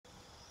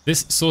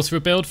This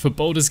Sorcerer build for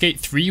Baldur's Gate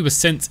 3 was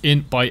sent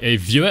in by a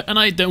viewer, and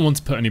I don't want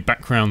to put any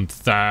background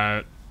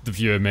that the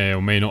viewer may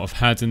or may not have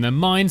had in their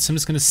mind, so I'm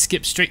just going to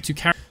skip straight to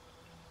character.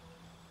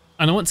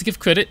 And I want to give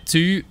credit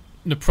to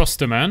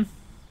Neprostoman,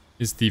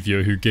 is the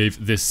viewer who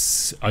gave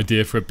this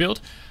idea for a build,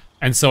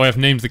 and so I have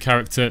named the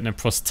character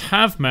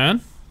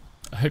NeprosTavman.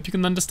 I hope you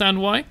can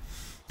understand why.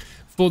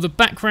 For the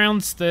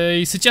backgrounds,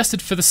 they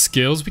suggested for the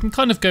skills, we can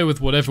kind of go with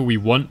whatever we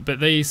want, but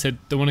they said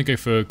they want to go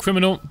for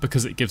Criminal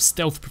because it gives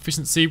stealth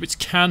proficiency, which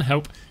can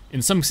help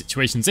in some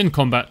situations in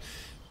combat,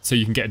 so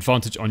you can get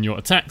advantage on your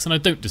attacks, and I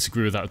don't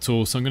disagree with that at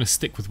all, so I'm going to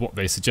stick with what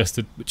they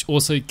suggested, which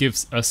also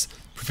gives us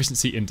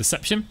proficiency in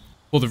Deception.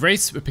 For the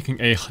race, we're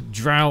picking a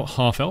Drow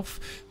Half-Elf.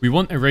 We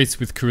want a race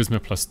with Charisma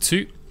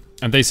 +2,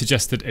 and they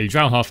suggested a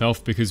Drow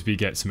Half-Elf because we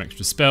get some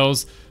extra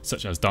spells,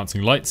 such as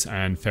Dancing Lights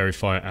and Fairy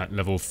Fire at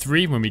level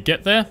 3 when we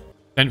get there.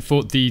 Then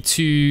for the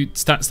two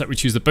stats that we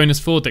choose the bonus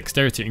for,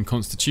 Dexterity and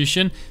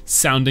Constitution,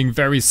 sounding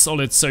very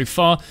solid so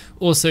far.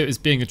 Also, as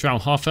being a Drow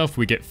Half-Elf,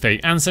 we get Fey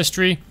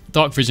Ancestry,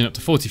 Dark Vision up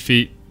to 40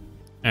 feet,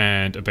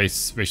 and a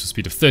base racial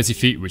speed of 30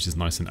 feet, which is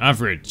nice and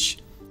average.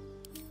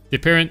 The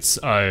appearance,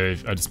 I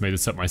just made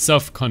this up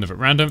myself, kind of at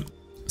random.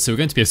 So we're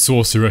going to be a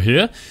Sorcerer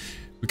here.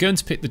 We're going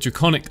to pick the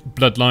Draconic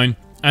Bloodline,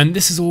 and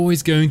this is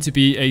always going to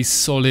be a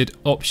solid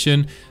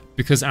option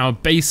because our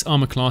base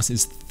armor class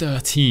is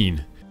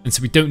 13. And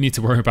so we don't need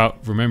to worry about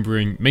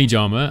remembering Mage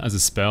Armor as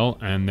a spell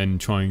and then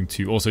trying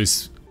to also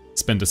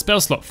spend a spell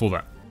slot for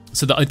that.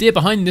 So the idea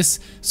behind this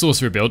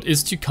Sorcerer build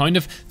is to kind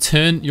of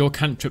turn your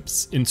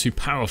cantrips into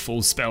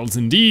powerful spells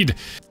indeed.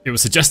 It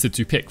was suggested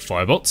to pick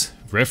Firebolt,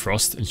 Rare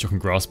Frost, and Shock and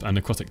Grasp, and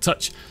Necrotic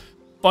Touch.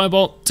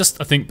 Firebolt,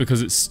 just I think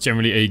because it's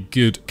generally a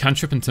good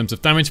cantrip in terms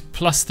of damage,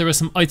 plus there are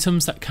some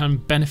items that can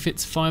benefit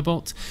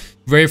Firebolt.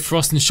 Ray of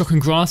Frost and Shock and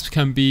Grasp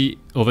can be,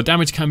 or the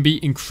damage can be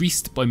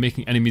increased by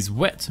making enemies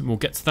wet, and we'll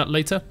get to that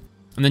later.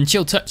 And then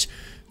Chill Touch,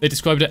 they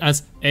described it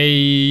as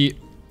a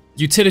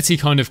utility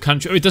kind of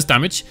cantrip. It does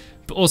damage,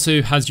 but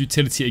also has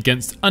utility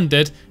against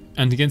undead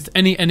and against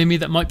any enemy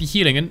that might be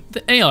healing. And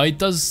the AI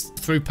does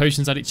throw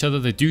potions at each other,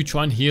 they do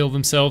try and heal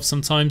themselves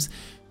sometimes,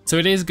 so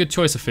it is a good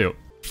choice I feel.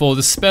 For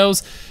the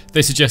spells,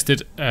 they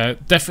suggested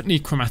definitely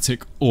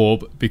Chromatic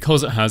Orb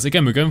because it has,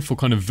 again we're going for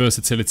kind of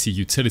versatility,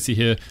 utility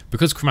here,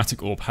 because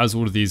Chromatic Orb has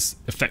all of these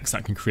effects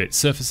that can create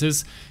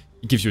surfaces.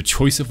 It gives you a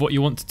choice of what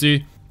you want to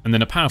do, and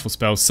then a powerful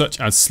spell such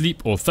as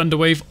Sleep or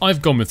Thunderwave.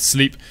 I've gone with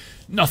Sleep,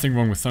 nothing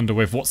wrong with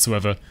Thunderwave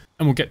whatsoever,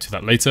 and we'll get to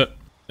that later.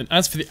 And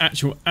as for the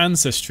actual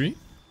ancestry,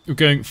 we're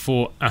going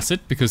for Acid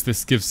because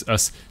this gives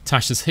us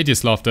Tasha's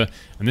Hideous Laughter,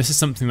 and this is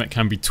something that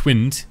can be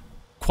twinned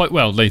quite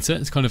well later.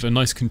 It's kind of a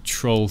nice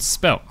control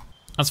spell.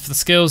 As for the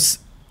skills,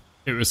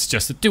 it was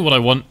suggested do what I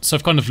want, so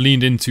I've kind of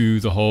leaned into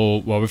the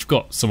whole, well, we've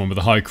got someone with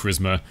a high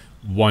charisma,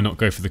 why not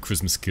go for the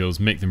charisma skills,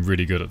 make them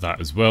really good at that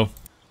as well.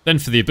 Then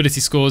for the ability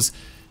scores,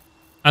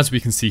 as we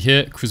can see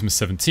here, charisma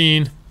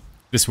 17,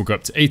 this will go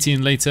up to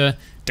 18 later,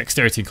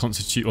 dexterity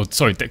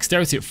and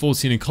dexterity at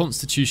 14 and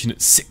constitution at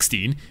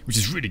 16, which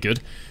is really good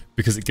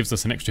because it gives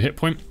us an extra hit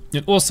point.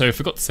 And also, I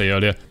forgot to say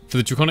earlier, for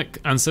the Draconic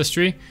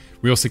Ancestry,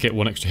 we also get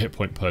 1 extra hit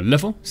point per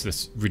level, so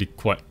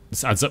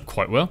this adds up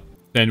quite well.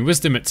 Then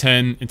Wisdom at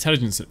 10,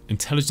 Intelligence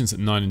at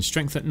 9, and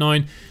Strength at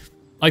 9.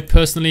 I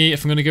personally,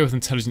 if I'm going to go with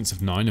Intelligence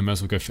of 9, I might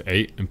as well go for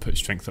 8 and put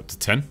Strength up to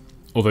 10.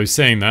 Although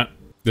saying that,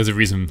 there's a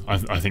reason,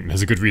 I think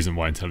there's a good reason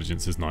why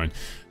Intelligence is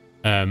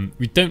 9.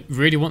 We don't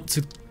really want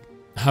to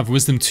have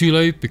Wisdom too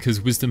low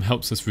because Wisdom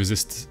helps us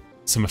resist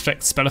some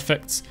effects, spell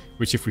effects,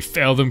 which if we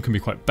fail them can be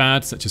quite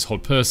bad, such as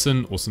Hold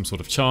Person or some sort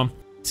of charm.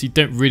 So you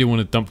don't really want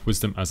to dump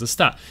Wisdom as a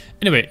stat.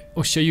 Anyway,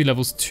 I'll show you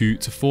levels 2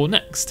 to 4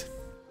 next.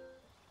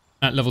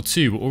 At level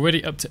 2, we're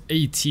already up to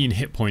 18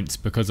 hit points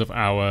because of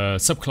our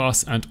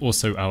subclass and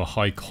also our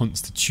high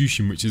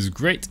constitution, which is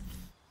great.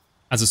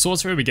 As a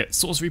sorcerer, we get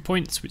sorcery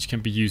points, which can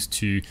be used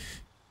to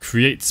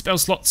create spell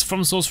slots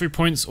from sorcery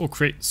points or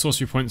create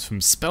sorcery points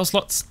from spell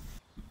slots.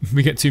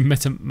 We get 2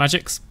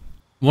 metamagics,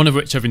 one of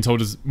which I've been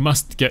told is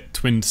must get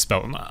twinned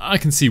spell. And I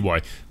can see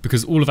why,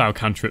 because all of our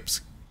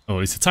cantrips, or at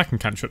least attacking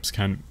cantrips,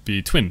 can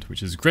be twinned,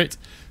 which is great.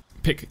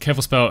 Pick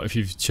Careful Spell if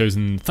you've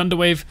chosen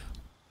Thunderwave.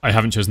 I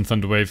haven't chosen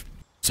Thunderwave,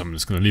 so I'm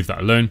just going to leave that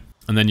alone.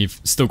 And then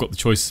you've still got the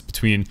choice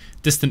between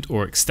Distant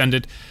or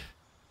Extended.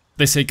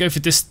 They say go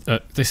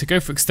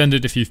for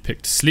Extended if you've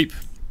picked Sleep.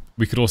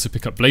 We could also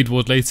pick up Blade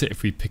Ward later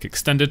if we pick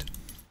Extended.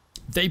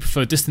 They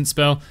prefer Distant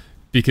Spell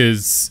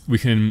because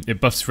it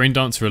buffs Rain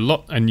Dancer a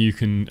lot, and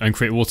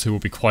Create Water will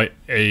be quite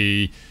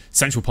a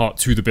central part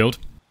to the build.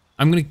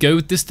 I'm going to go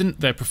with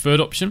Distant, their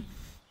preferred option.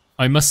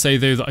 I must say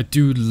though that I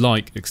do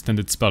like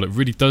Extended Spell. It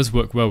really does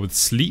work well with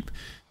Sleep,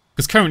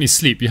 because currently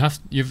Sleep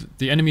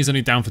the enemy is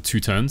only down for 2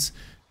 turns,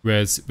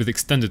 whereas with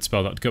Extended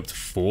Spell that would go up to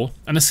 4.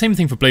 And the same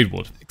thing for Blade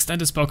Ward.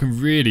 Extended Spell can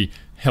really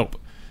help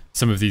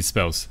some of these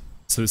spells,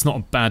 so it's not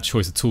a bad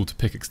choice at all to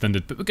pick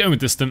Extended, but we're going with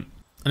Distant.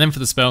 And then for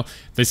the spell,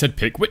 they said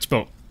pick Witch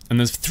Bolt. And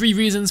there's 3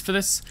 reasons for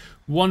this.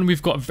 One,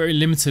 we've got a very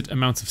limited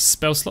amount of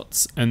spell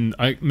slots, and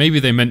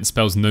maybe they meant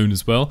spells known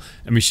as well,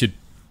 and we should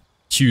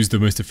choose the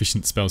most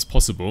efficient spells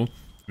possible.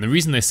 And the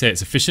reason they say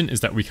it's efficient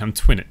is that we can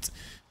twin it.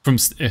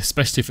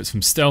 especially if it's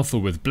from stealth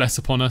or with bless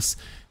upon us,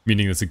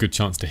 meaning there's a good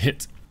chance to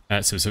hit.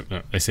 So it's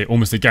they say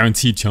almost a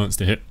guaranteed chance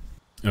to hit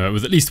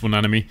with at least one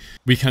enemy.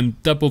 We can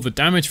double the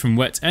damage from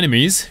wet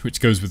enemies, which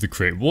goes with the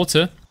create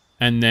water.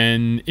 And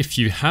then if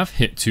you have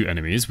hit 2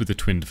 enemies with the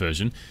twinned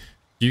version,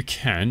 you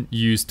can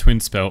use twin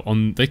spell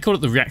on, they call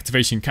it the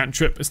reactivation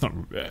cantrip. It's not,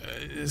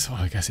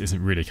 I guess it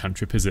isn't really a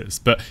cantrip, is it?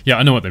 But yeah,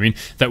 I know what they mean,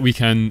 that we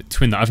can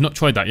twin that. I've not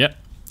tried that yet.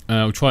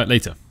 I'll try it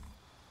later.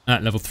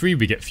 At level 3,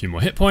 we get a few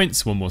more hit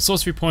points, 1 more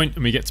sorcery point,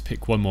 and we get to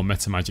pick 1 more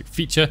metamagic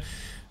feature.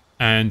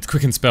 And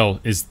quicken spell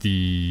is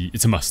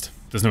it's a must.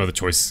 There's no other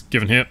choice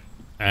given here.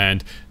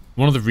 And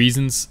one of the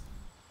reasons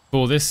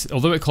for this,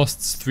 although it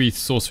costs 3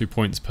 sorcery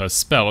points per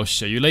spell, I'll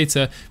show you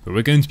later, but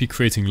we're going to be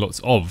creating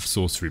lots of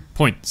sorcery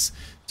points,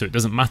 so it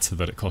doesn't matter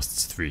that it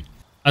costs 3.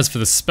 As for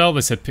the spell,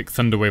 they said pick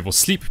Thunderwave or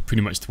Sleep,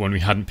 pretty much the one we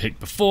hadn't picked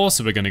before,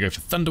 so we're going to go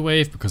for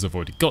Thunderwave because I've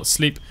already got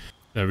Sleep.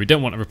 We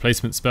don't want a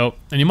replacement spell,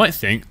 and you might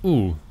think,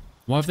 ooh,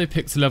 why have they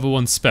picked a level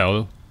 1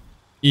 spell,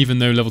 even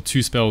though level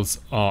 2 spells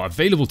are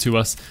available to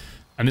us?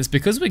 And it's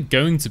because we're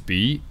going to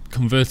be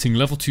converting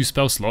level 2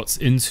 spell slots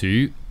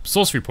into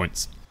sorcery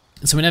points.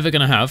 So we're never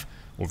going to have,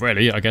 or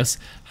rarely I guess,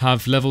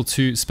 have level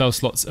 2 spell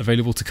slots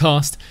available to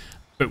cast,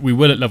 but we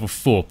will at level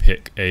 4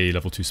 pick a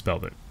level 2 spell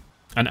though.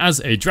 And as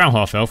a drow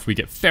half-elf we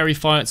get Fairy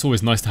Fire. It's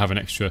always nice to have an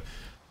extra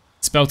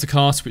spell to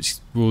cast, which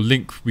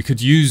we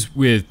could use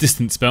with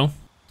Distant Spell.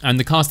 And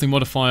the casting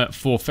modifier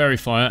for Fairy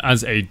Fire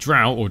as a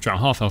drow or drow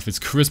half-elf is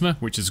Charisma,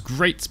 which is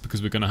great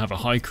because we're going to have a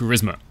high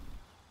Charisma.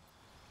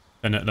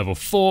 Then at level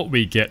 4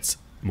 we get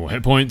more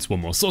hit points, 1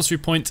 more sorcery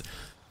point.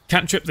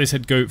 Cantrip, they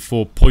said go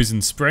for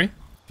Poison Spray.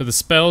 For the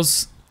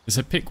spells, they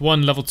said pick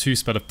 1 level 2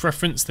 spell of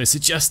preference. They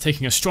suggest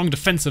taking a strong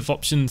defensive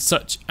option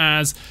such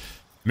as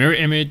Mirror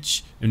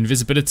Image,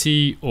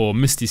 Invisibility or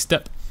Misty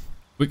Step.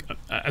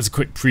 As a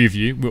quick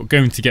preview, we're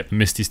going to get the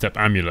Misty Step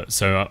Amulet,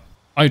 so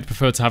I'd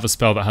prefer to have a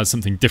spell that has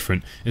something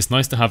different. It's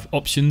nice to have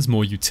options,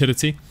 more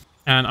utility.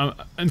 And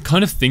I'm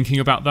kind of thinking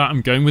about that.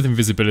 I'm going with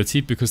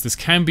Invisibility because this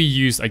can be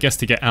used, I guess,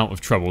 to get out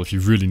of trouble if you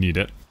really need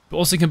it. But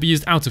also can be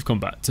used out of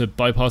combat to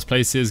bypass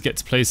places, get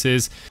to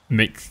places,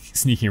 make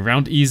sneaking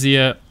around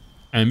easier.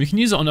 And we can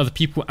use it on other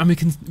people, and we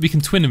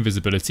can twin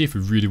Invisibility if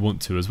we really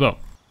want to as well.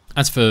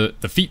 As for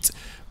the feat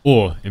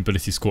or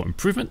ability score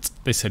improvement,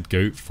 they said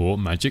go for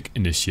Magic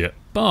Initiate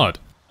Bard.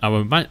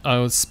 Our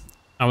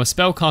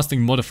spellcasting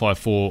modifier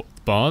for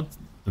Bard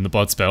and the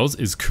Bard spells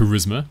is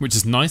Charisma, which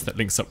is nice. That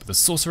links up with the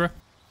Sorcerer.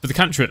 For the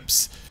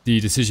cantrips, the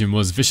decision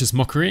was Vicious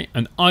Mockery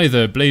and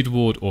either Blade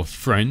Ward or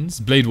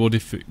Friends. Blade Ward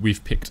if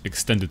we've picked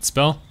Extended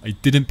Spell. I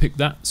didn't pick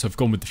that, so I've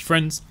gone with the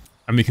Friends.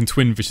 And we can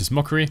twin Vicious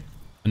Mockery.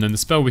 And then the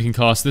spell we can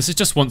cast, this is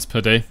just once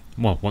per day,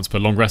 well, once per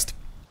long rest.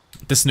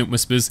 Dissonant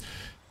Whispers,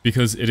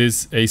 because it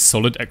is a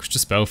solid extra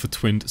spell for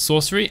twinned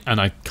sorcery,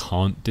 and I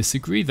can't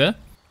disagree there.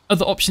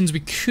 Other options we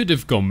could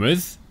have gone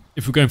with,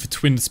 if we're going for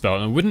twinned spell,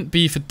 and it wouldn't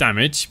be for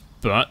damage,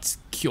 but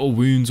Cure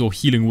Wounds or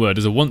Healing Word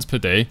as a once per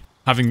day.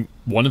 Having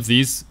one of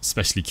these,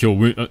 especially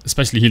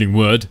Healing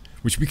Word,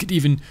 which we could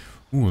even,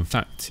 in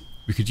fact,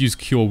 we could use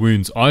Cure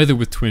Wounds either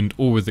with twinned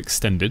or with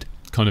extended.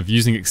 Kind of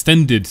using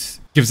extended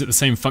gives it the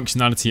same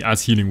functionality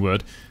as Healing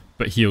Word,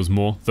 but heals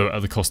more, though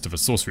at the cost of a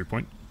sorcery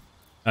point.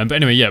 But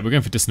anyway, yeah, we're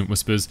going for Dissonant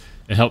Whispers.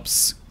 It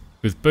helps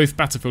with both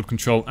battlefield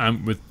control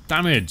and with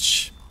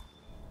damage.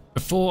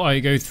 Before I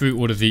go through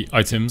all of the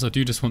items, I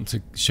do just want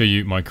to show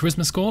you my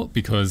Charisma score,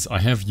 because I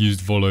have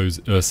used Volo's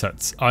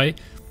Ursat's Eye,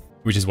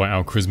 which is why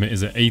our Charisma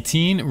is at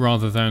 18,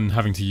 rather than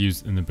having to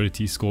use an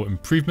ability score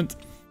improvement.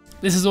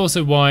 This is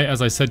also why,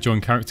 as I said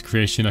during character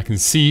creation, I can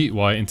see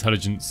why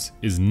Intelligence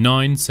is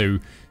 9, so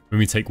when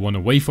we take 1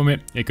 away from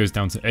it, it goes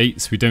down to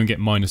 8, so we don't get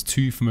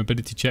 -2 from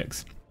ability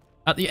checks.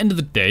 At the end of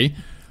the day,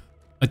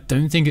 I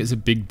don't think it's a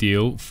big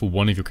deal for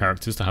one of your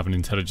characters to have an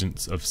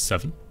Intelligence of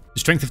 7. The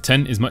Strength of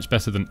 10 is much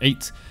better than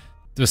 8.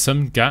 There are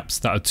some gaps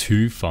that are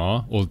too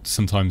far, or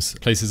sometimes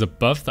places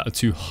above that are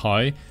too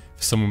high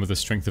for someone with a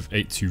Strength of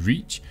 8 to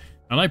reach.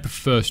 And I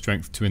prefer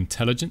Strength to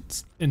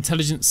Intelligence.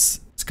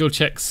 Intelligence skill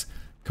checks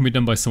can be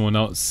done by someone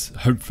else,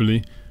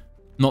 hopefully.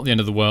 Not the end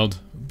of the world,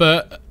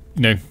 but,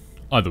 you know,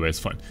 either way it's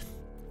fine.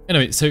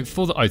 Anyway, so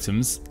for the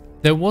items,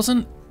 there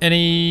wasn't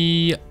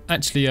any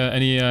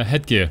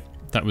headgear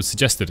that was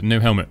suggested, no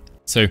helmet.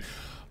 So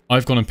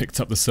I've gone and picked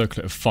up the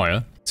Circlet of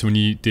Fire. So when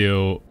you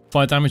deal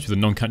fire damage with a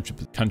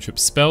non-cantrip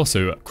spell,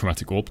 so a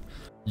Chromatic Orb,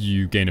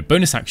 you gain a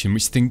bonus action,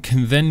 which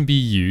can then be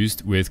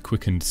used with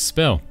Quickened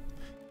Spell.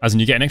 As in,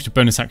 you get an extra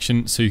bonus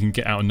action, so you can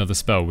get out another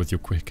spell with your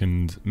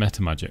Quickened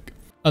Metamagic.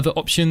 Other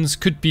options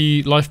could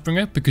be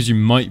Lifebringer, because you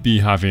might be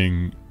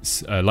having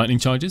lightning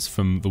charges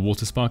from the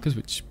Water Sparkers,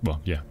 which,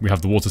 well, yeah, we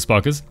have the Water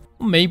Sparkers.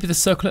 Or maybe the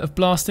Circlet of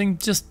Blasting,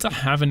 just to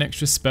have an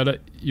extra spell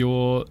at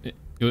your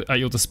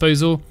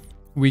disposal.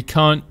 We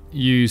can't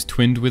use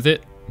Twinned with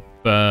it,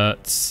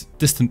 but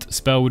Distant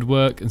Spell would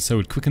work, and so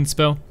would Quickened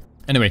Spell.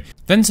 Anyway,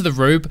 then to the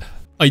robe.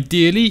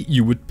 Ideally,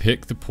 you would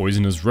pick the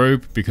Poisoner's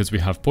Robe, because we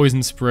have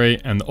Poison Spray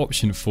and the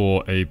option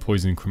for a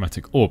Poison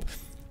Chromatic Orb.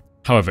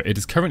 However, it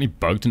is currently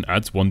bugged and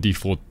adds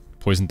 1d4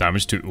 poison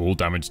damage to all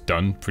damage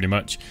done, pretty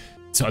much.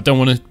 So I don't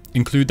want to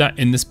include that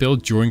in this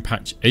build during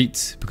patch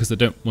 8 because I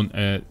don't want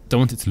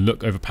it to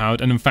look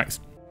overpowered. And in fact,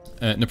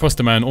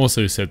 NeprosTavman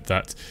also said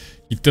that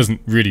he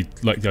doesn't really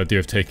like the idea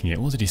of taking it.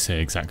 What did he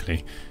say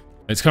exactly?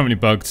 It's currently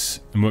bugged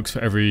and works for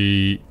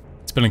every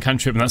spell and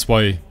cantrip, and that's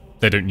why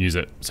they don't use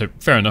it. So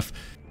fair enough.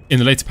 In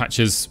the later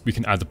patches, we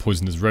can add the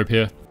Poisoner's Robe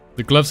here.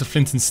 The Gloves of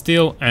Flint and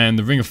Steel and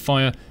the Ring of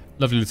Fire.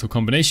 Lovely little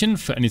combination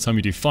for any time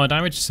you do fire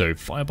damage, so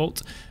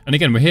Firebolt. And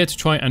again, we're here to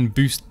try and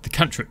boost the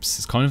cantrips.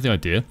 It's kind of the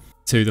idea.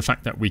 So the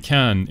fact that we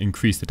can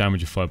increase the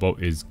damage of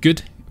Firebolt is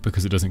good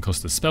because it doesn't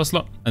cost a spell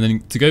slot. And then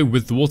to go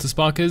with the Water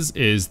Sparkers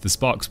is the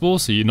Spark Spore,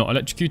 so you're not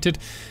electrocuted.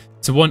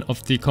 So one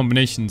of the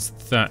combinations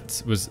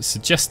that was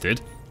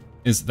suggested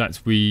is that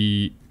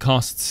we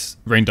cast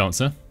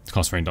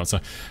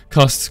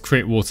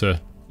Create Water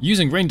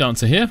using Rain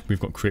Dancer here. We've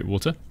got Create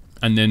Water,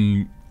 and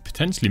then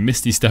potentially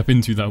Misty Step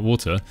into that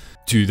water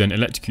to then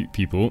electrocute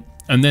people.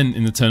 And then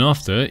in the turn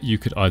after, you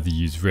could either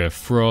use Rare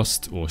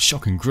Frost, or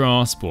Shock and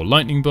Grasp, or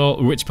Lightning Bolt,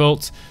 or Witch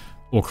Bolt,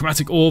 or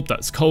Chromatic Orb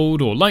that's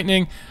cold or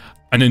lightning,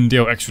 and then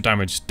deal extra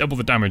damage, double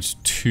the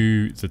damage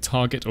to the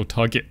target or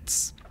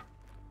targets.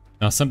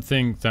 Now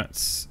something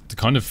that's to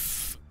kind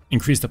of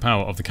increase the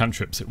power of the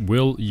cantrips, it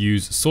will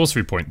use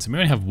sorcery points. And we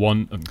only have we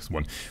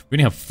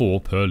only have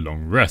 4 per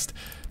long rest.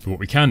 But what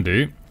we can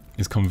do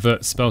is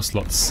convert spell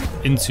slots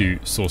into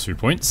sorcery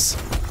points.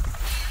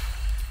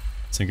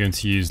 So I'm going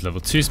to use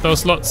level 2 spell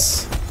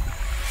slots.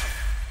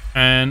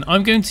 And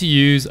I'm going to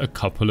use a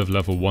couple of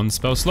level 1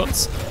 spell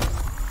slots.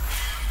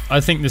 I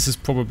think this is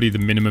probably the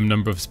minimum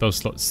number of spell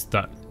slots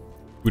that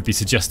would be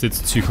suggested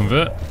to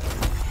convert.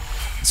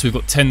 So we've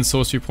got 10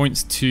 sorcery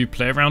points to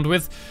play around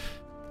with.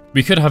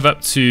 We could have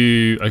up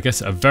to, I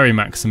guess, a very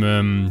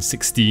maximum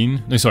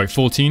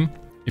 14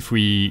 if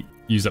we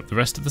use up the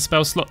rest of the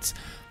spell slots.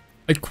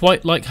 I'd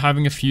quite like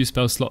having a few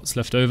spell slots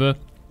left over,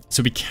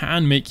 so we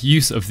can make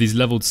use of these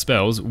leveled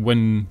spells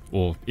when,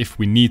 or if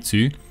we need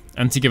to,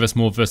 and to give us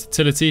more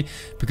versatility,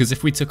 because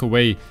if we took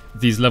away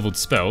these leveled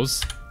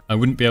spells, I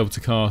wouldn't be able to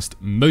cast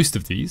most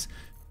of these,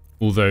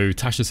 although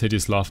Tasha's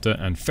Hideous Laughter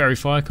and Fairy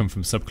Fire come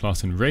from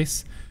subclass and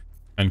race,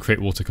 and Create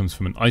Water comes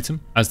from an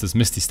item, as does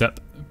Misty Step,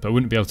 but I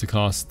wouldn't be able to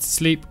cast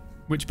Sleep,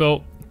 Witch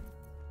Bolt,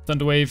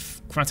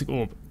 Thunderwave, Chromatic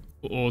Orb,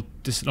 or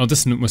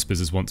Dissonant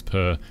Whispers is once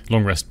per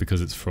long rest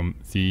because it's from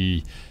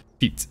the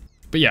feat.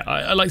 But yeah,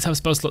 I like to have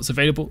spell slots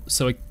available,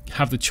 so I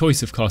have the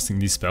choice of casting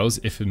these spells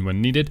if and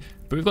when needed,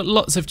 but we've got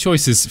lots of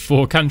choices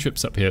for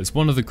cantrips up here. It's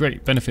one of the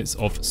great benefits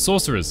of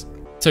sorcerers.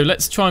 So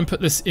let's try and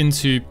put this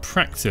into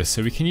practice.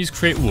 So we can use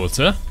Create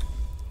Water.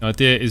 The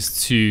idea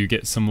is to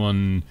get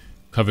someone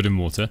covered in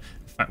water.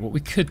 In fact, what we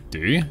could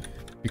do,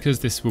 because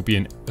this will be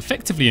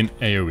effectively an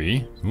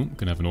AoE, I'm going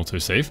to have an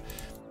autosave.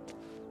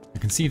 You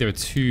can see there are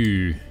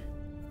 2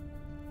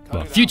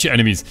 future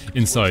enemies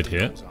inside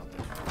here.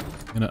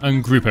 I'm going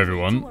to ungroup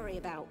everyone.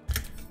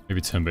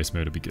 Maybe turn-based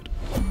mode would be good.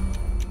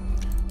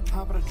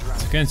 So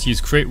we're going to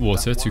use Create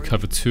Water to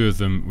cover 2 of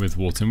them with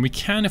water. And we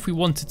can, if we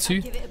wanted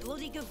to,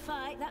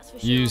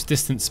 use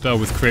Distance Spell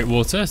with Create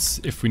Water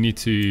if we need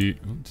to...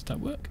 Oh, did that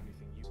work?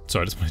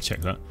 Sorry, I just want to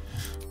check that.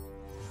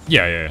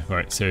 Yeah,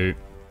 right. So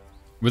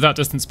without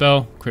Distance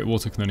Spell, Create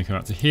Water can only come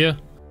out to here.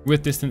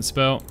 With Distance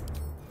Spell,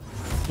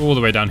 all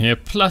the way down here,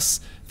 plus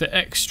the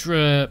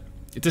extra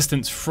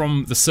distance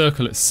from the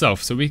circle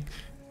itself. So we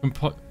can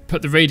put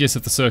the radius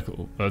of the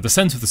circle, the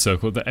center of the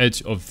circle, at the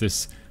edge of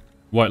this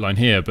white line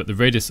here, but the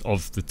radius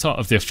of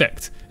the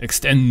effect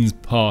extends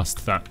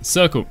past that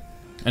circle.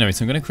 Anyway,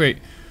 so I'm going to create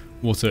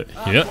water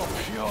here.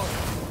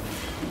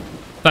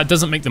 That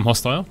doesn't make them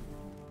hostile.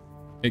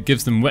 It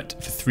gives them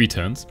wet for 3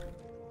 turns.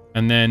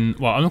 And then,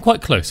 well, I'm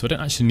quite close, so I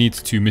don't actually need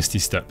to Misty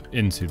Step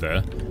into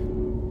there.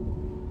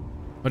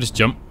 I'll just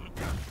jump.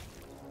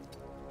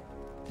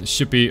 It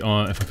should be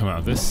on if I come out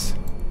of this.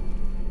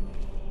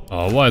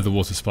 Oh, why are the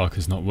water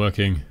sparkers not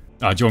working?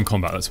 Ah, during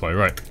combat, that's why,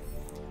 right.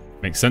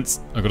 Makes sense.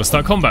 I've got to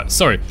start combat.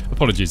 Sorry,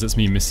 apologies, that's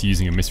me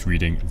misusing and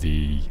misreading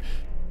the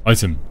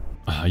item.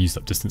 I used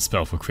up Distance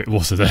Spell for Create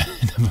Water there.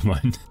 Never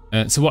mind.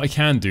 So what I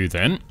can do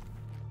then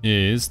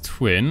is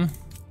twin.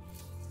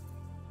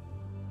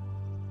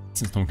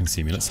 Since no one can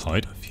see me, let's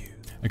hide.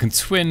 I can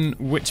twin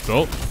Witch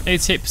Bolt.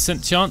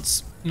 88%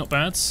 chance, not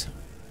bad.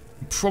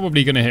 I'm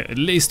probably going to hit at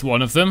least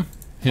one of them.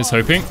 Here's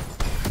hoping.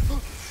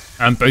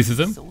 And both of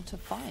them.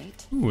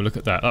 Ooh, look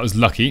at that. That was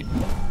lucky.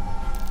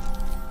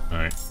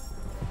 Alright.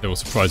 They were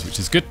surprised, which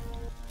is good.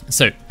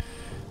 So,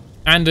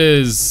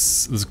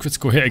 Anders, there's a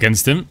critical hit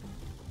against him.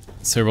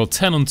 So roll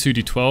 10 on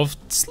 2d12.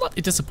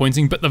 Slightly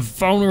disappointing, but they're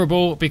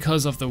vulnerable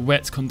because of the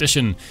wet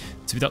condition.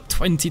 So we've got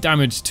 20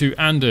 damage to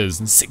Anders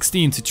and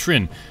 16 to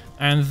Trin.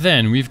 And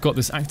then we've got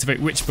this Activate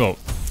Witch Bolt,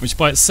 which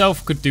by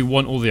itself could do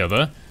one or the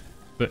other.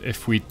 But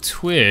if we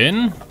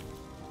twin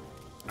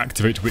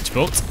Activate Witch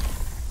Bolt,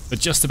 they're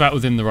just about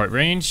within the right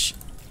range.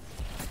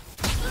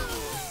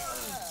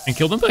 And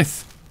kill them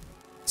both.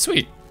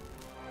 Sweet.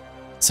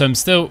 So I'm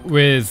still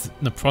with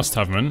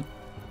NeprosTavman.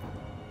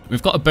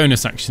 We've got a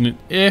bonus action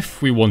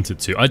if we wanted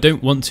to. I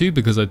don't want to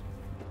because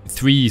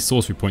 3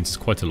 sorcery points is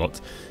quite a lot.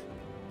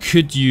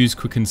 could use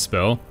Quicken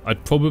Spell.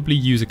 I'd probably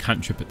use a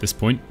Cantrip at this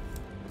point.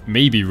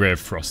 Maybe Ray of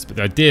Frost, but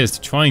the idea is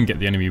to try and get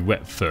the enemy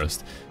wet first.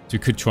 So we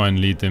could try and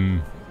lead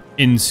them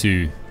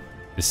into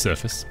this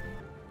surface.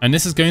 And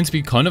this is going to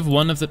be kind of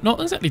one of the, not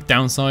exactly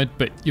downside,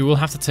 but you will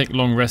have to take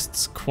long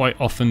rests quite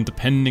often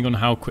depending on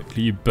how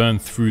quickly you burn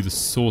through the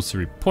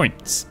sorcery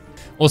points.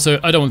 Also,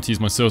 I don't want to use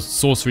my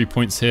sorcery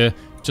points here,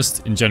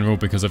 just in general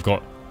because I've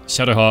got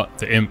Shadowheart,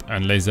 the Imp,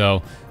 and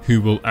Lae'zel,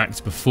 who will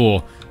act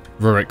before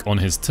Rurik on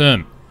his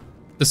turn.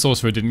 The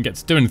Sorcerer didn't get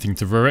to do anything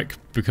to Rurik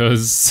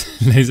because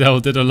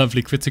Lae'zel did a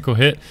lovely critical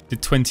hit,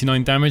 did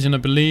 29 damage, and I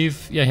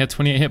believe, yeah, he had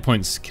 28 hit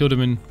points, killed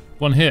him in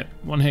one hit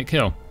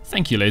kill.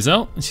 Thank you,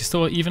 Lae'zel, and she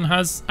still even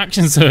has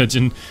Action Surge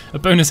and a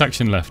bonus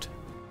action left.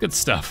 Good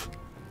stuff.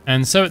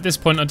 And so at this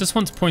point, I just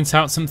want to point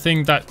out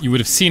something that you would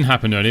have seen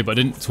happen earlier, but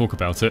I didn't talk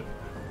about it,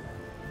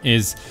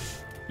 is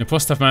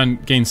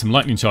NeprosTavman gains some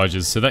lightning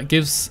charges, so that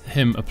gives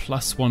him a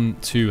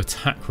 +1 to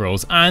attack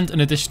rolls and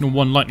an additional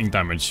 1 lightning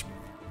damage.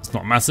 It's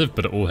not massive,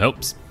 but it all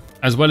helps.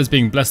 As well as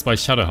being blessed by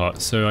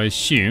Shadowheart, so I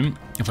assume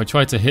if I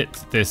try to hit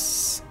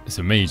this, it's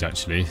a mage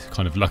actually,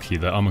 kind of lucky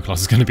that armor class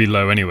is going to be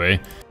low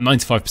anyway,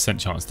 95%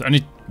 chance. The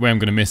only way I'm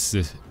going to miss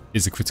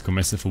is a critical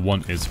miss if a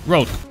 1 is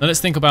rolled. Now let's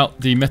think about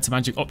the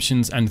metamagic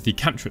options and the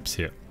cantrips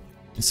here.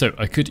 So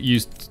I could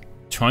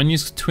try and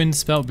use Twin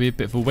Spell, it'd be a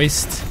bit of a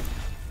waste.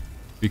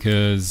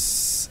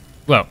 Because,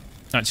 well,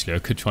 actually I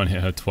could try and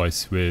hit her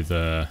twice with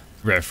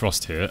Ray of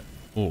Frost here,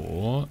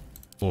 or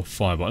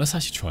Fireball. Let's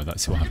actually try that,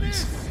 see what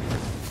happens.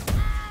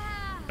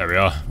 There we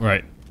are,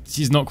 right.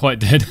 She's not quite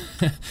dead.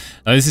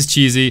 Now, this is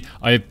cheesy.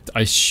 I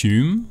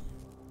assume,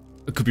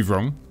 I could be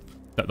wrong,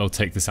 that they'll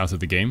take this out of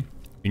the game.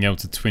 Being able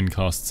to twin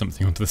cast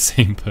something onto the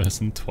same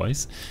person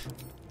twice.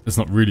 That's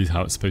not really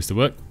how it's supposed to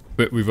work.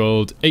 But we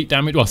rolled 8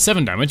 damage, well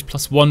 7 damage,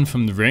 +1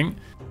 from the ring,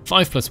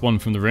 5 +1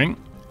 from the ring,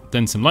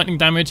 then some lightning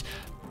damage.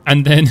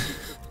 And then,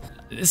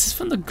 this is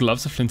from the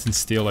Gloves of Flint and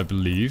Steel, I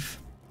believe.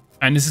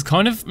 And this is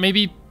kind of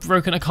maybe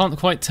broken. I can't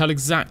quite tell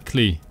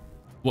exactly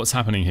what's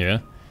happening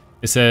here.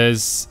 It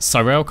says,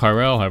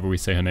 Kyrell, however we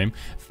say her name,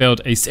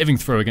 failed a saving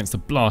throw against a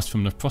blast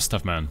from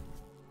NeprosTavman.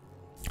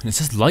 And it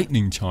says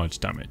lightning charge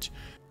damage.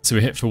 So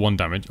we hit for 1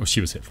 damage, or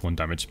she was hit for 1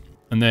 damage.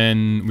 And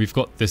then we've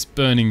got this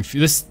burning,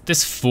 this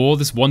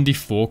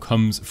 1d4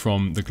 comes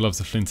from the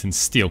Gloves of Flint and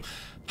Steel.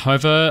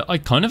 However, I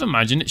kind of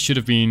imagine it should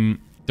have been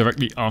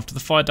directly after the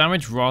fire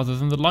damage rather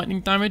than the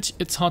lightning damage.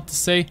 It's hard to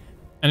say.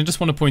 And I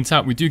just want to point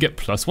out we do get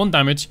 +1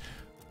 damage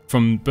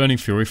from Burning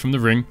Fury from the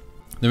Ring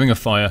of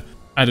Fire,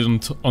 added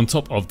on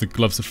top of the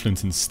Gloves of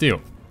Flint and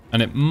Steel.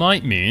 And it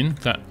might mean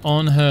that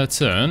on her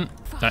turn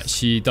that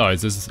she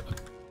dies. There's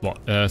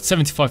what,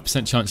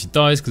 75% chance she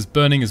dies because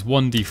burning is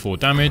 1d4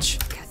 damage.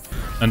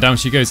 And down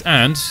she goes.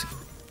 And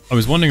I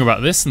was wondering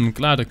about this and I'm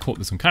glad I caught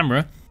this on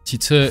camera. She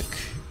took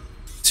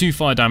 2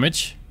 fire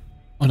damage.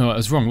 Oh no, I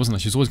was wrong, wasn't I?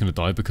 She was always going to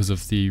die because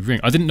of the ring.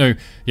 I didn't know,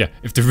 yeah,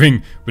 if the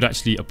ring would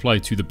actually apply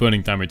to the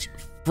burning damage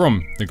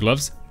from the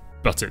gloves,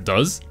 but it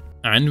does.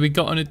 And we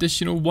got an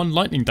additional 1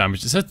 lightning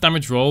damage. It says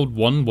damage rolled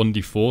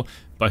 1d4,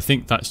 but I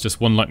think that's just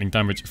 1 lightning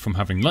damage from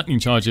having lightning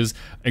charges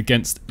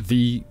against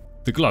the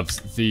gloves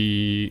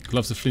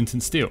of Flint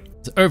and Steel.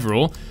 So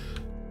overall,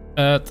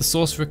 the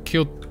Sorcerer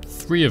killed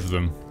 3 of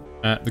them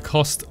at the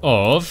cost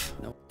of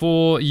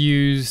 4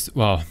 used,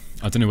 well,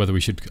 I don't know whether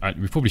we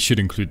probably should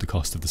include the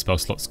cost of the spell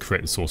slots to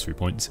create the sorcery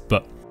points,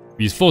 but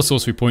we used 4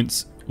 sorcery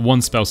points,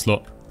 1 spell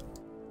slot,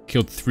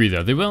 killed 3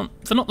 there. They're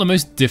not the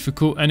most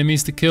difficult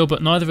enemies to kill,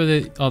 but neither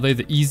are they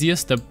the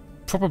easiest. They're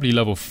probably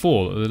level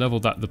 4, the level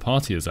that the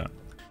party is at.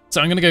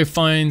 So I'm going to go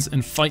find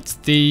and fight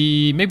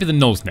maybe the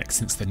Gnolls next,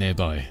 since they're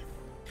nearby.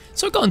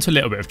 So I got into a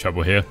little bit of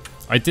trouble here.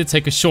 I did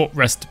take a short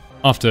rest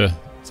after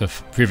the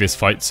previous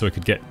fight so I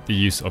could get the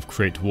use of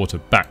Create Water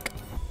back.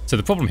 So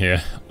the problem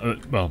here,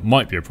 well,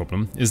 might be a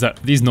problem, is that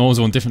these Gnolls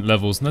are on different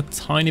levels and they're a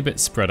tiny bit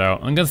spread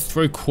out. I'm going to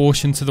throw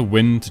Caution to the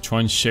wind to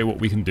try and show what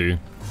we can do.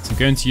 So I'm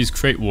going to use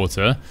Create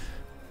Water.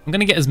 I'm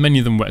going to get as many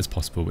of them wet as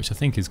possible, which I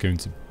think is going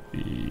to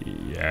be,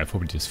 yeah,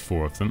 probably just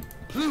 4 of them.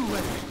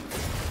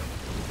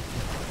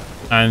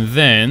 And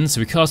then, so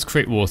we cast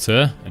Create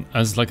Water, and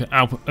as like an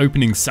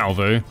opening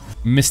salvo,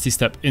 Misty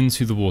Step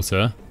into the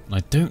water. And I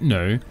don't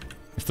know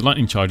if the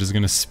lightning charges are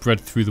going to spread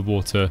through the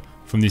water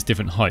from these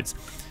different heights.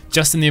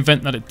 Just in the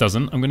event that it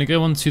doesn't, I'm going to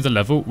go on to the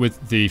level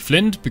with the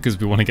Flint, because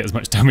we want to get as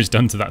much damage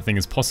done to that thing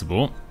as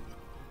possible.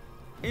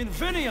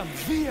 Infinium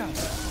Via.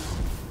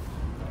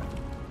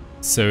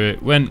 So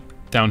it went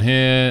down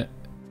here.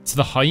 So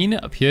the hyena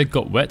up here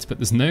got wet, but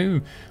there's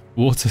no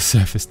water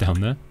surface down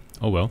there.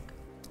 Oh well.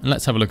 And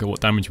let's have a look at what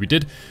damage we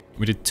did.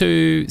 We did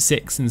 2,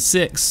 6, and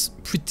 6.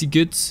 Pretty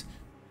good.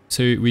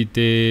 So we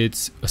did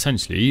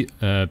essentially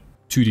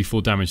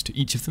 2d4 damage to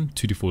each of them.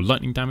 2d4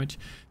 lightning damage.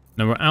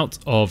 Now we're out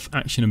of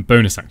action and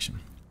bonus action.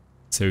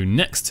 So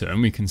next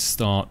turn we can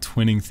start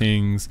twinning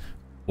things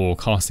or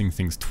casting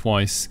things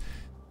twice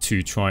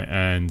to try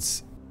and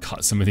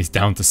cut some of these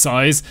down to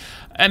size.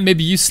 And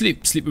maybe use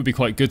sleep. Sleep would be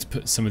quite good to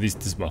put some of these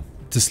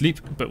to sleep,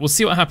 but we'll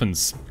see what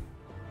happens.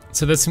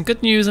 So there's some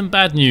good news and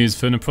bad news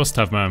for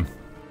NeprosTavman.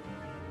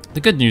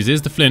 The good news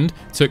is the Flint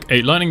took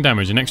 8 lightning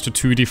damage, an extra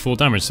 2d4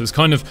 damage. So it's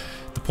kind of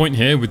the point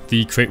here with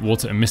the Create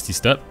Water and Misty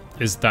Step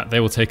is that they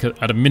will take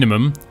at a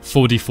minimum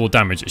 4d4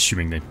 damage,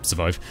 assuming they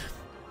survive,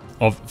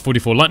 of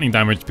 44 lightning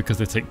damage, because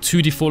they take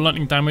 2d4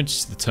 lightning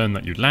damage the turn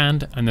that you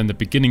land, and then the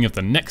beginning of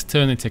the next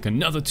turn they take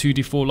another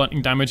 2d4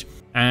 lightning damage,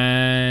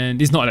 and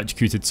he's not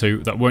electrocuted, so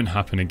that won't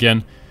happen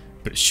again.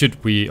 But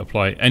should we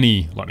apply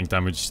any lightning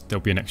damage,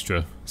 there'll be an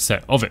extra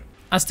set of it.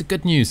 That's the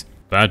good news.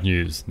 Bad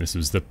news, this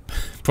was the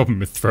problem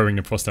with throwing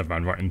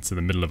NeprosTavman right into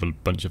the middle of a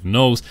bunch of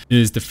gnolls,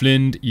 is the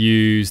Flint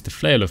used the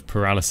Flail of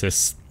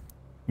Paralysis,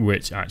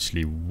 which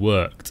actually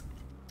worked.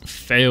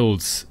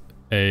 Failed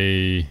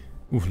a...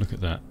 Ooh, look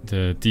at that.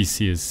 The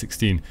DC is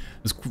 16.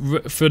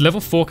 For a level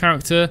 4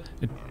 character,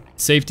 a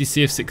save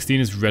DC of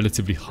 16 is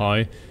relatively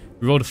high.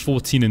 We rolled a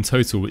 14 in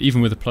total,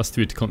 even with a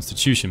 +3 to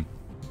Constitution.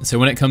 So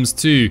when it comes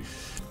to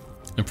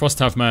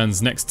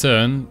NeprosTavman's next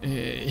turn,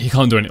 he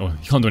can't do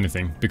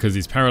anything because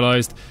he's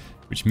paralyzed,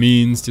 which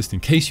means, just in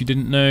case you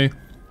didn't know,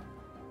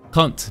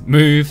 can't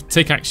move,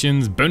 take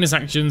actions, bonus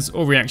actions,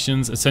 or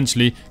reactions,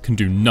 essentially can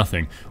do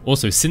nothing.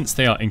 Also, since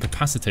they are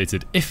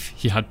incapacitated, if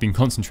he had been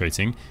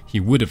concentrating, he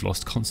would have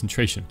lost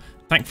concentration.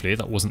 Thankfully,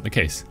 that wasn't the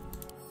case.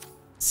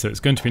 So it's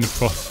going to be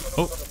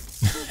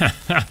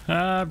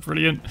Oh!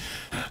 Brilliant.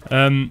 So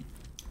I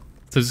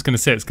was just going to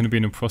say it's going to be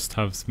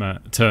NeprosTavman's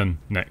turn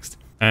next.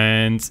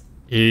 And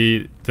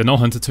the Gnoll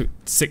Hunter took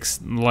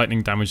 6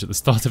 lightning damage at the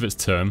start of its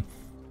turn.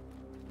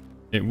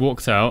 It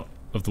walked out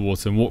of the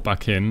water and walked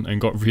back in and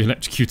got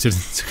re-electrocuted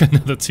and took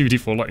another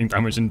 2d4 lightning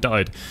damage and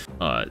died.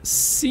 It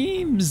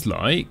seems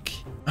like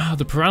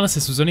the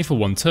paralysis was only for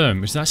 1 turn,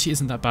 which actually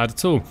isn't that bad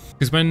at all.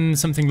 Because when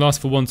something lasts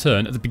for 1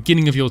 turn, at the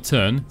beginning of your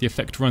turn, the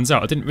effect runs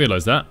out. I didn't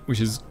realise that, which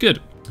is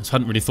good. So I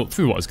hadn't really thought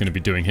through what I was going to be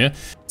doing here.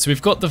 So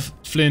we've got the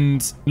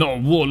Flint, not a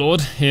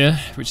Warlord here,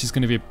 which is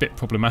going to be a bit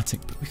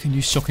problematic, but we can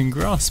use Shocking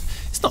Grasp.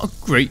 It's not a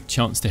great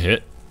chance to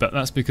hit, but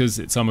that's because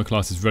its armor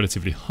class is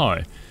relatively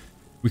high.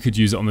 We could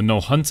use it on the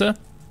Gnoll Hunter.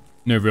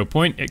 No real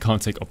point, it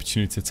can't take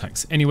opportunity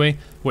attacks anyway.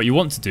 What you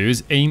want to do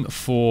is aim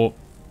for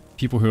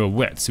people who are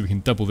wet so we can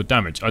double the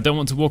damage. I don't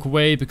want to walk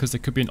away because there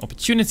could be an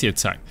opportunity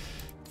attack.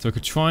 So I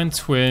could try and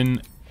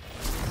twin...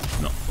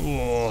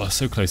 Oh,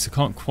 so close, I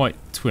can't quite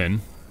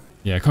twin.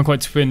 Yeah, I can't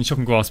quite twin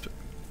Shocking Grasp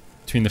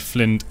between the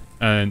Flint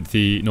and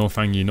the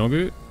Norfang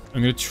Yinogu.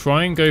 I'm going to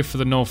try and go for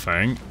the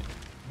Norfang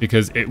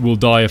because it will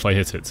die if I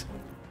hit it.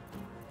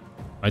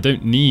 I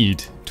don't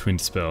need Twin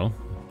Spell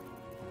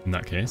in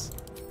that case.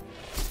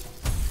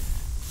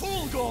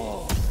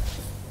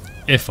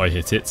 If I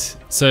hit it.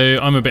 So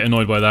I'm a bit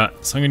annoyed by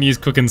that. So I'm going to use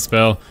Quicken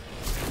Spell.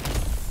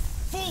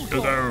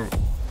 Go.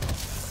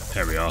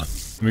 There we are.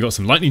 And we got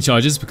some lightning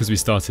charges because we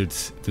started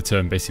the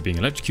turn basically being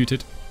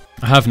electrocuted.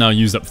 I have now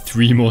used up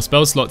 3 more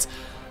spell slots.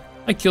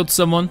 I killed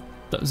someone.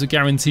 That was a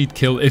guaranteed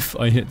kill if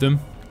I hit them.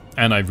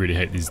 And I really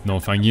hate these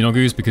Norfang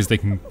Yinogus because they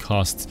can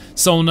cast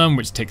Soul Numb,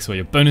 which takes away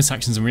your bonus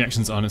actions and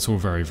reactions, and it's all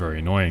very, very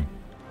annoying.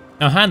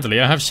 Now handily,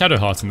 I have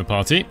Shadowheart in the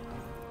party.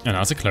 And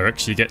as a cleric,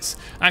 she gets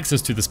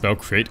access to the spell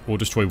Create or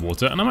Destroy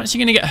Water, and I'm actually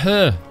going to get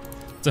her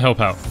to help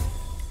out.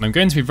 And I'm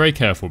going to be very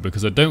careful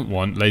because I don't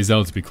want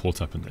Lae'zel to be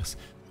caught up in this.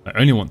 I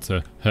only want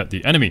to hurt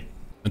the enemy.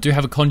 I do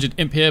have a Conjured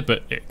Imp here,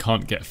 but it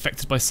can't get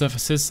affected by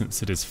surfaces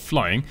since it is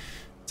flying.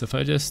 So if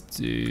I just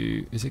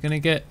do... Is it going to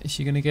get... Is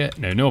she going to get...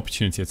 No, no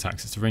opportunity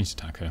attacks. It's a ranged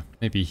attacker.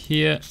 Maybe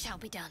here. Shall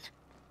be done.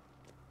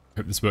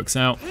 Hope this works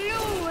out.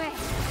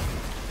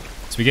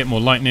 So we get more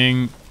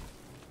lightning.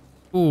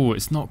 Oh,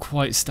 it's not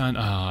quite stand...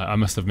 I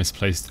must have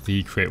misplaced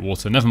the Create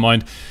Water. Never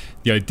mind.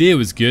 The idea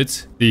was good.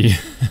 The...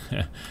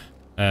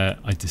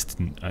 I just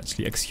didn't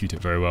actually execute it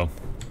very well.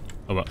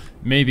 Oh well.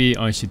 Maybe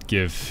I should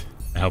give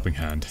a helping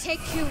hand.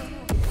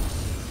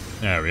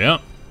 There we are.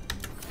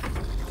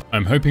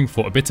 I'm hoping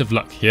for a bit of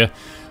luck here.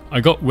 I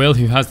got Will,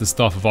 who has the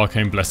Staff of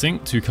Arcane Blessing,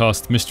 to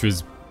cast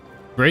Mistress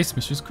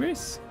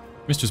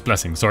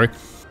Blessing, sorry.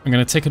 I'm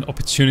going to take an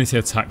opportunity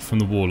attack from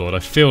the Warlord. I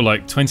feel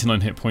like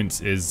 29 hit points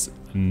is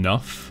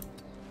enough.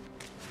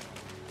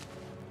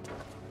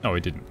 Oh, I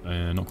didn't.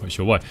 Not quite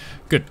sure why.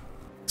 Good.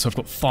 So I've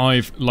got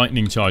 5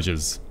 lightning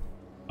charges.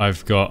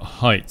 I've got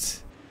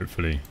height,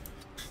 hopefully.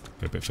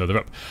 Go a bit further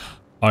up.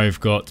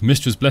 I've got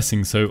Mistress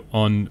Blessing, so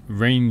on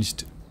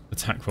ranged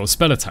attack rolls,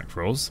 spell attack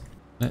rolls,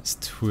 let's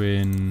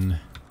twin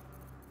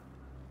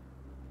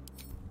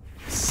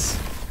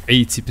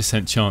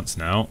 80% chance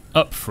now,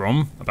 up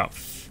from about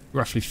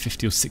roughly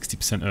 50 or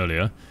 60%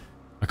 earlier.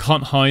 I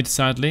can't hide,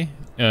 sadly,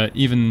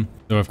 even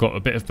though I've got a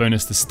bit of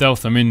bonus to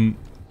stealth. I'm in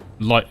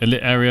a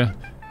lit area,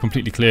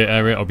 completely clear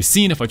area. I'll be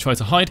seen if I try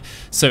to hide,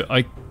 so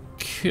I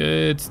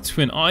could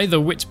twin either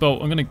Witch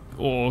Bolt,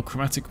 or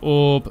Chromatic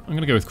Orb. I'm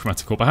gonna go with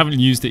Chromatic Orb. I haven't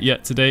used it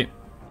yet today.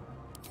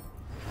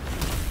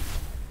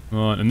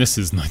 Right, and this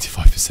is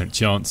 95%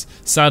 chance.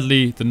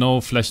 Sadly, the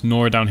Gnoll Flesh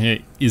Nora down here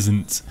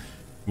isn't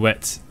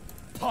wet.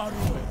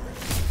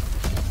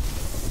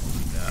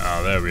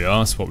 There we are.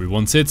 That's what we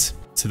wanted.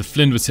 So the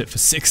Flint was hit for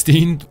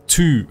 16.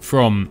 2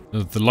 from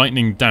the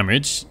lightning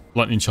damage,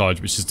 lightning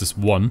charge, which is just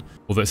 1.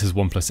 Although it says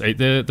 1 + 8.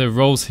 The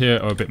rolls here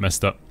are a bit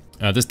messed up.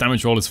 This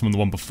damage roll is from the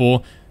one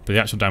before. but the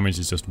actual damage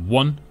is just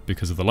 1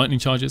 because of the lightning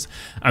charges.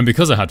 And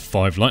because I had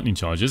 5 lightning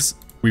charges,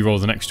 we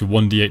rolled an extra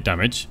 1d8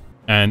 damage.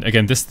 And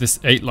again, this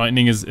 8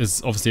 lightning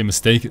is obviously a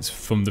mistake. It's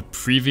from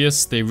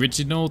the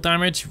original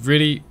damage.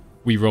 Really,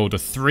 we rolled a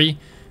 3.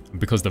 And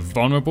because they're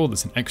vulnerable,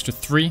 that's an extra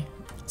 3.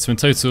 So in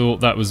total,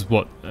 that was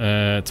what,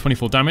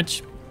 24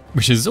 damage,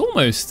 which is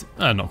almost,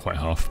 not quite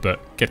half,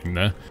 but getting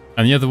there.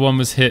 And the other one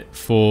was hit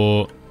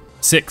for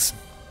 6,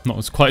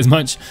 not quite as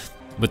much.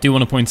 But do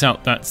want to point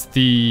out that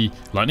the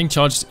lightning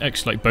charge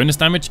extra bonus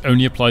damage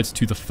only applied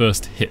to the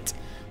first hit.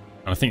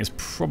 And I think it's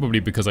probably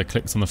because I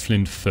clicked on the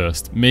flint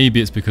first.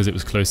 Maybe it's because it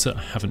was closer.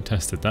 I haven't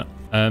tested that.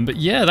 But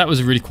yeah, that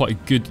was really quite a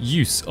good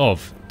use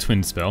of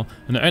Twin Spell.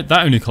 And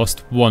that only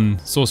cost 1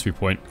 sorcery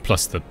point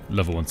plus the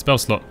level 1 spell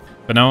slot.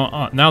 But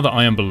now that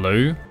I am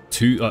below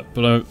 3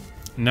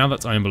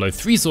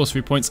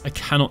 sorcery points, I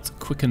cannot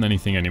quicken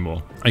anything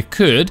anymore. I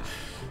could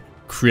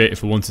create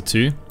if I wanted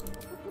to.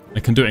 I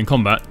can do it in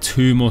combat,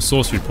 2 more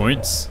sorcery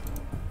points.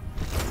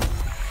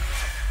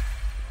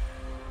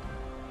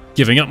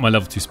 Giving up my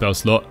level 2 spell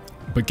slot,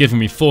 but giving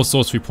me 4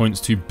 sorcery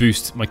points to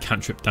boost my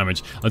cantrip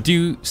damage. I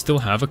do still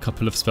have a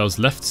couple of spells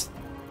left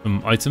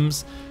from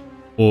items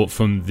or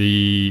from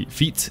the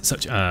feat,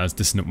 such as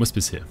Dissonant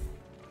Whispers here.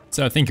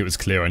 So I think it was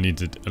clear I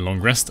needed a long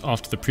rest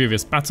after the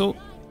previous battle.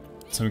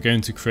 So I'm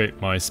going to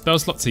create my spell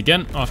slots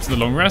again after the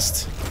long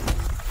rest.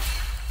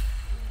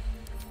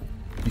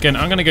 Again,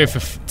 I'm going to go for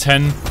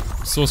 10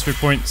 sorcery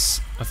points.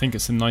 I think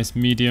it's a nice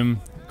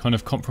medium kind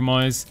of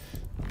compromise,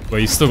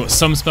 where you've still got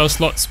some spell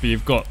slots, but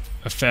you've got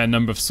a fair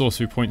number of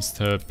sorcery points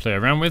to play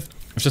around with.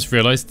 I've just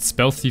realised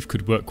Spell Thief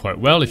could work quite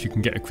well if you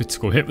can get a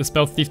critical hit with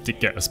Spell Thief to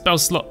get a spell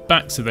slot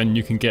back, so then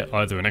you can get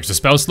either an extra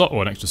spell slot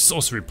or an extra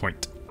sorcery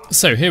point.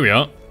 So here we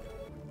are.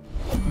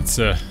 Let's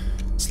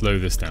slow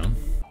this down.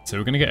 So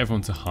we're going to get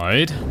everyone to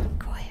hide.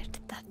 Quiet,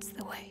 that's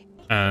the way.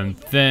 And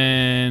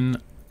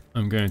then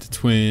I'm going to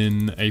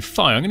twin a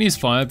fire. I'm going to use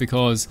fire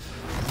because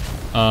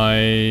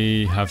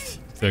I have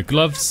the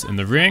gloves and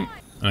the ring.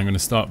 And I'm going to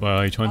start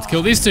by trying to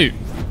kill these 2.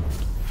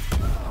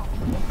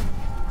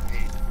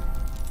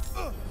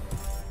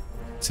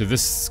 So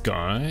this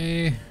guy,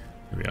 here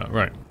we are,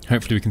 right.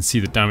 Hopefully we can see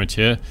the damage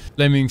here.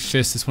 Flaming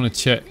Fist, just want to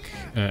check.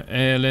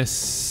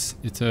 Airless,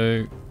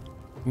 Ito.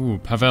 Ooh,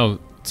 Pavel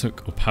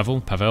took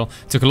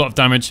took a lot of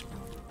damage.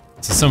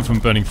 So some from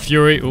Burning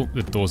Fury. Oh,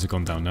 the doors have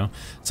gone down now.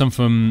 Some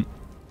from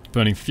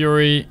Burning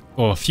Fury,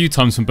 or a few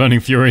times from Burning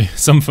Fury.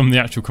 Some from the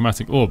actual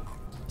Chromatic Orb.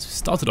 So we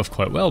started off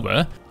quite well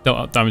there. Dealt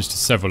out damage to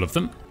several of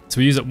them. So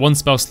we use up 1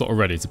 spell slot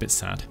already. It's a bit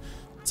sad.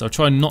 So I'll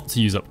try not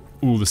to use up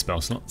all the spell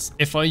slots.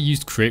 If I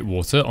used Create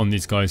Water on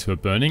these guys who are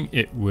burning,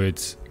 it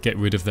would get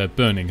rid of their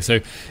burning.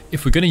 So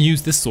if we're going to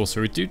use this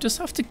sorcery, we do just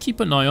have to keep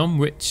an eye on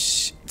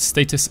which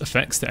status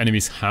effects the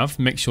enemies have.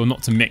 Make sure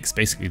not to mix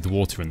basically the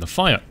water and the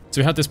fire.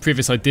 So we had this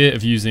previous idea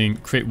of using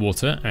Create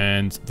Water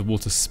and the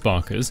Water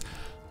Sparkers.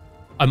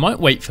 I might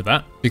wait for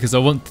that because I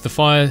want the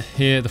fire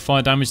here, the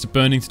fire damage, the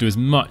burning to do as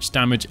much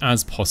damage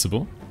as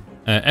possible.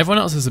 Everyone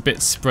else is a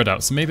bit spread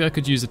out, so maybe I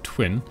could use a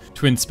twin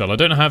spell. I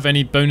don't have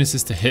any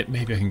bonuses to hit.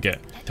 Maybe I can get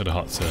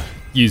Heart to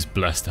use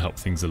Bless to help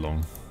things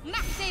along.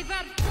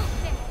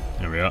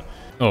 There we are.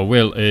 Oh,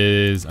 Will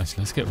is...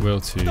 Actually, let's get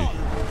Will to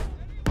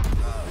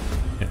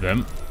hit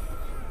them.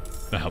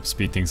 That helps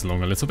speed things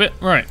along a little bit.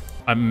 Right.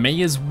 I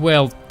may as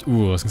well...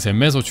 Ooh, I was going to say, I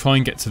may as well try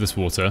and get to this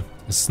water.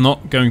 It's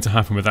not going to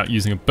happen without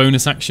using a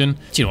bonus action.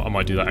 Do you know what? I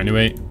might do that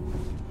anyway.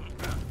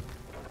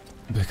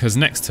 Because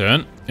next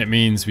turn, it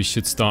means we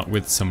should start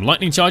with some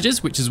lightning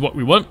charges, which is what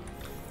we want.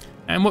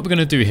 And what we're going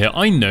to do here,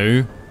 I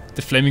know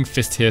the Flaming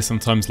Fist here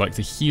sometimes like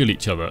to heal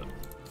each other.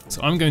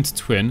 So I'm going to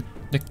twin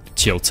the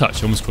Chill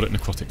Touch. I almost call it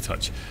Necrotic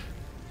Touch.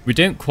 We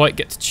don't quite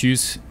get to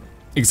choose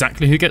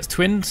exactly who gets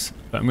twinned,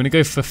 but I'm going to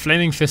go for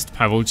Flaming Fist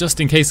Pavel just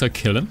in case I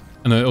kill him.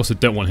 And I also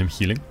don't want him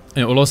healing.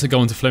 And it will also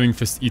go on to Flaming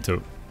Fist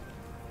Ito.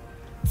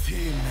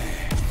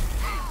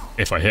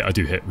 If I hit, I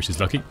do hit, which is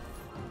lucky.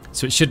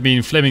 So it should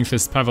mean Flaming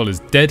Fist Pavel is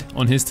dead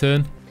on his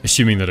turn,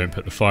 assuming they don't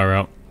put the fire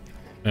out.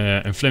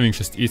 And Flaming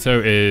Fist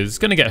Ito is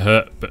going to get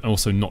hurt, but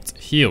also not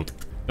healed.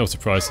 No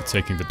surprise for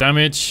taking the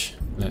damage.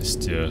 Let's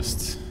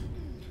just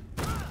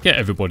get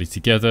everybody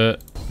together.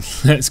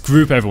 Let's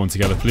group everyone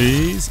together,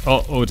 please.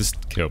 Oh, or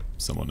just kill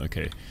someone.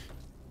 Okay.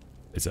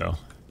 Izel,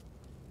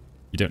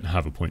 you don't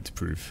have a point to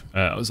prove.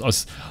 What I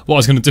was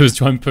going to do is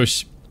try and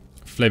push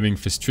Flaming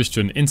Fist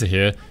Tristan into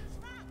here.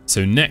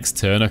 So next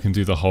turn I can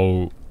do the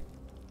whole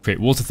Create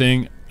Water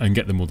thing and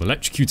get them all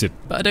electrocuted.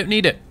 But I don't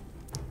need it.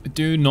 I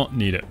do not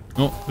need it.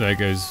 Oh, there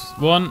goes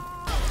one.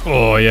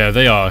 Oh yeah,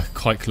 they are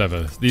quite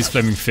clever. These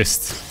Flaming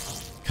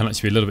Fists can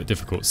actually be a little bit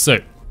difficult. So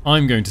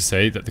I'm going to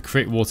say that the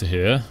Create Water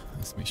here,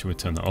 let's make sure we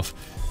turn that off,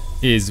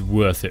 is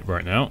worth it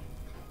right now.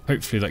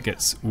 Hopefully that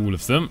gets all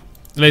of them.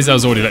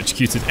 Lazel's already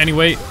electrocuted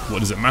anyway. What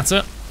does it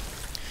matter?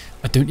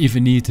 I don't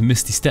even need to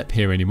Misty Step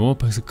here anymore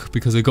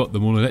because I got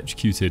them all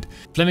electrocuted.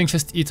 Flaming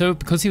Fist Ito,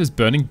 because he was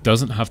burning,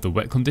 doesn't have the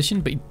wet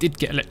condition, but he did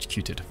get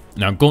electrocuted.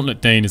 Now, Gauntlet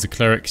Dane is a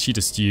cleric. She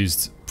just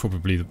used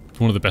probably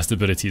one of the best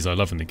abilities I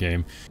love in the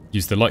game.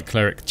 Used the Light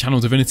Cleric Channel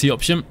Divinity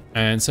option,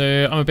 and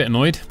so I'm a bit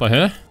annoyed by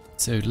her.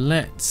 So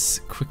let's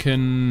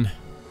quicken...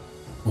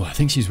 Oh, I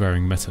think she's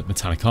wearing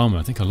metallic armor.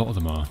 I think a lot of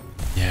them are.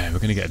 Yeah, we're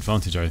going to get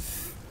advantage, I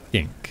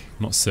think.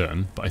 I'm not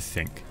certain, but I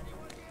think.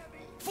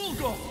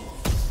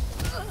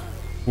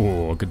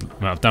 Oh, good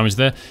amount of damage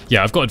there.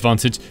 Yeah, I've got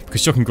advantage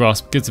because Shocking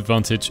Grasp gives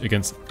advantage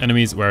against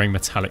enemies wearing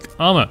metallic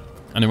armor.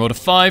 And I rolled a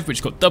 5,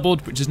 which got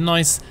doubled, which is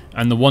nice.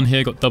 And the 1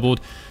 here got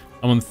doubled.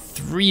 I'm on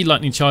 3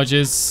 lightning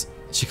charges.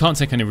 She can't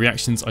take any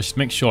reactions. I should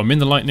make sure I'm in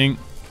the lightning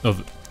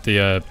of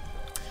the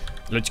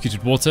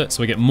electrocuted water,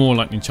 so I get more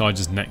lightning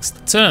charges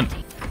next turn.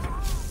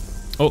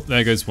 Oh,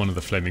 there goes one of the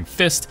Flaming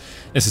Fist.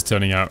 This is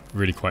turning out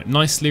really quite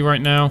nicely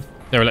right now.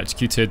 They're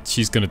electrocuted.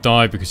 She's going to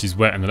die because she's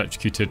wet and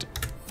electrocuted.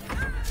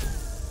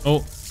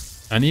 Oh,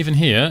 and even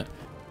here,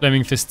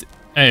 Flaming Fist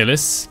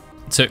Aeolus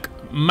took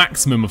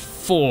maximum of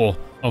 4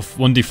 of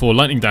 1d4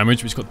 lightning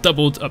damage, which got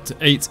doubled up to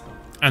 8.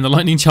 And the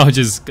lightning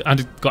charges got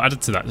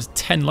added to that. There's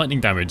 10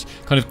 lightning damage.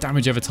 Kind of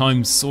damage over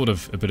time sort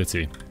of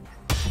ability.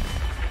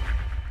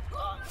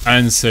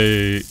 And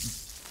so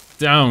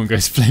down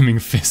goes Flaming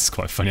Fist.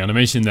 Quite a funny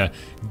animation there.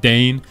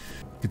 Dane.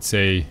 Could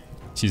say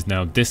she's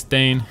now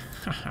Disdain.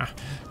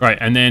 Right,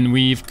 and then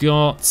we've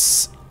got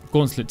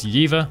Gauntlet to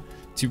Yiva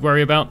to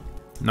worry about.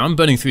 Now I'm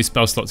burning through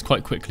spell slots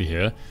quite quickly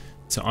here.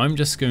 So I'm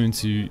just going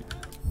to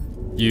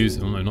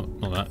use... Oh no,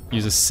 not that.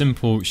 Use a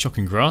simple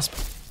Shocking Grasp.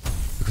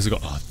 Because I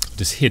got... Oh, I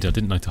just hid. I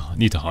didn't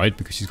need to hide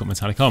because she's got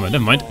metallic armor.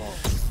 Never mind.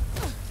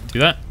 Do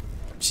that.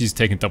 She's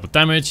taken double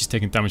damage. She's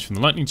taken damage from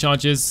the lightning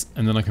charges.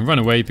 And then I can run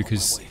away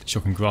because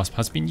Shocking Grasp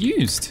has been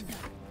used.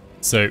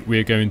 So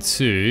we're going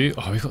to...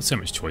 Oh, we've got so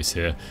much choice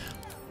here.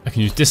 I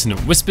can use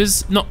Dissonant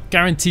Whispers. Not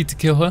guaranteed to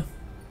kill her.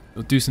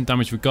 It'll do some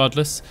damage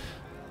regardless.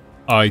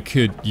 I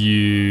could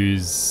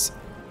use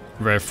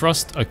Ray of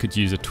Frost. I could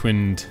use a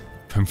twinned...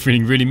 If I'm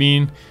feeling really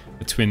mean.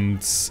 A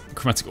twinned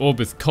Chromatic Orb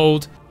with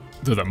Cold.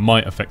 Though that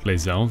might affect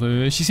Lae'zel,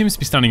 though she seems to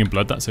be standing in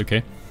blood, that's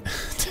okay.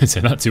 Don't say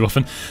that too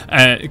often.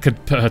 It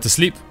could put her to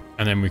sleep,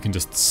 and then we can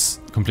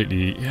just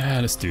completely... Yeah,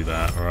 let's do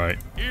that, alright.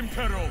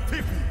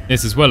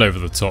 This is well over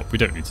the top, we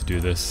don't need to do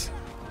this.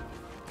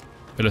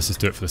 But let's just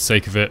do it for the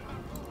sake of it.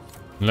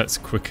 Let's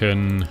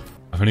quicken...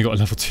 I've only got a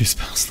level 2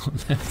 spell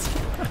slot left.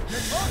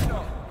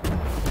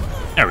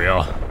 There we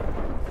are.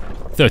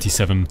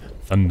 37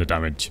 thunder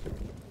damage.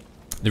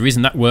 The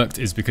reason that worked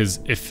is because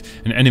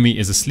if an enemy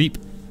is asleep,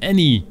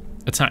 any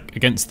attack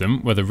against them,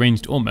 whether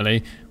ranged or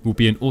melee, will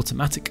be an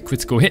automatic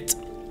critical hit,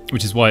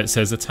 which is why it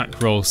says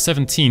attack roll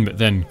 17 but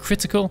then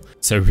critical.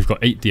 So we've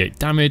got 8d8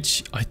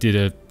 damage. I did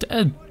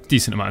a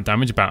decent amount of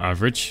damage, about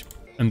average,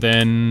 and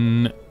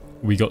then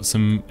we got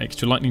some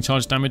extra lightning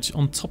charge damage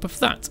on top of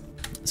that.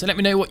 So let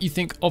me know what you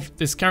think of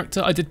this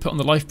character. I did put on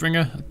the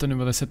Lifebringer. I don't know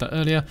whether I said that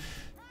earlier.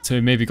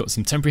 So maybe got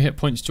some temporary hit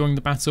points during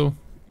the battle,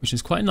 which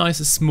is quite nice,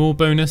 a small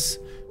bonus,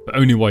 but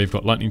only while you've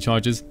got lightning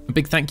charges. A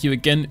big thank you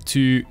again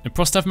to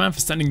NeprosTavman for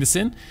sending this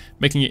in,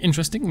 making it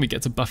interesting. We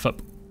get to buff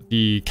up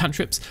the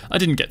cantrips. I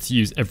didn't get to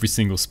use every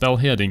single spell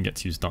here. I didn't get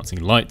to use Dancing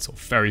Lights or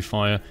Fairy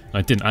Fire. And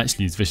I didn't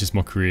actually use Vicious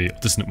Mockery or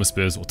Dissonant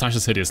Whispers or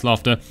Tasha's Hideous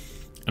Laughter.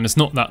 And it's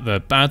not that they're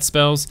bad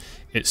spells,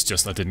 it's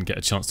just I didn't get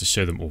a chance to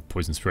show them, or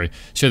Poison Spray,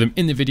 show them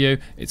in the video.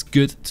 It's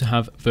good to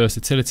have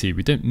versatility.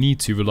 We don't need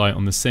to rely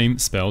on the same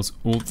spells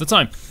all the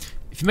time.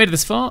 If you made it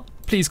this far,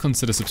 please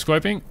consider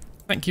subscribing.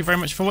 Thank you very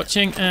much for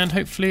watching, and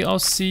hopefully I'll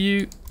see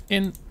you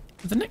in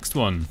the next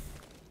one.